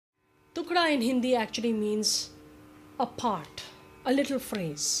Tukda in Hindi actually means a part, a little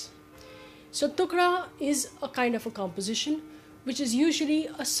phrase. So Tukda is a kind of a composition which is usually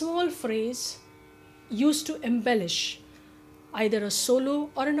a small phrase used to embellish either a solo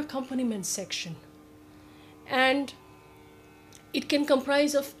or an accompaniment section. And it can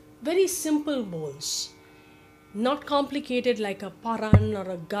comprise of very simple bols, not complicated like a paran or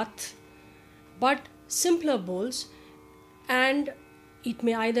a gat, but simpler bols, and it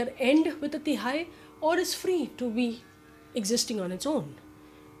may either end with a tihai or is free to be existing on its own.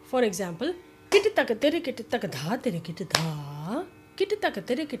 For example, kit tak tere kit tak dha tere kit dha, kit tak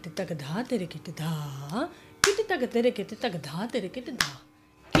tere kit tak dha tere kit dha, kit tak tere kit tak dha tere kit dha,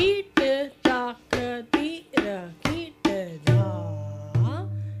 kit tak tira kit dha,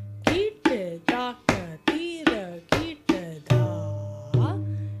 kit tak tira kit dha,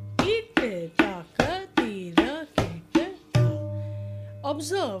 kit tak tira kit dha.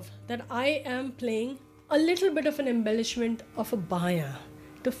 Observe that I am playing a little bit of an embellishment of a baya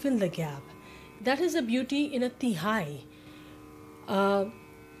to fill the gap. That is the beauty in a tihai.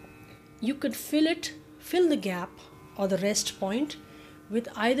 You could fill the gap or the rest point with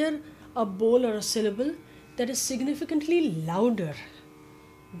either a bol or a syllable that is significantly louder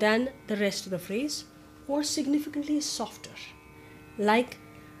than the rest of the phrase or significantly softer, like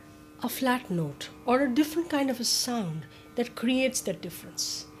a flat note or a different kind of a sound that creates that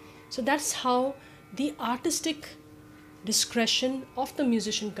difference. So that's how the artistic discretion of the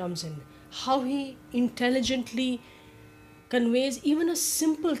musician comes in, how he intelligently conveys even a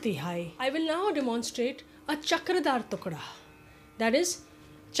simple tihai. I will now demonstrate a chakradar tukda. That is,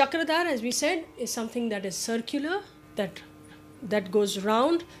 chakradar, as we said, is something that is circular, that goes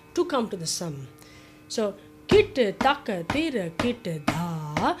round to come to the sum. So, kit tak tira kit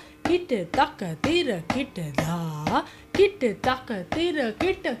dha, kit tak tira kit dha, kit tak tira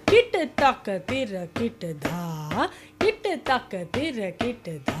kit tak tira kit dha, kit tak tira kit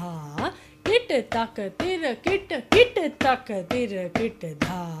dha, kit tak tira kit tak tira kit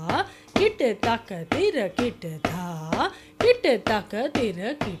dha, kit tak tira kit dha, kit tak tira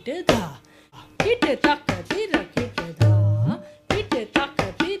kit dha, kit tak tira kit dha.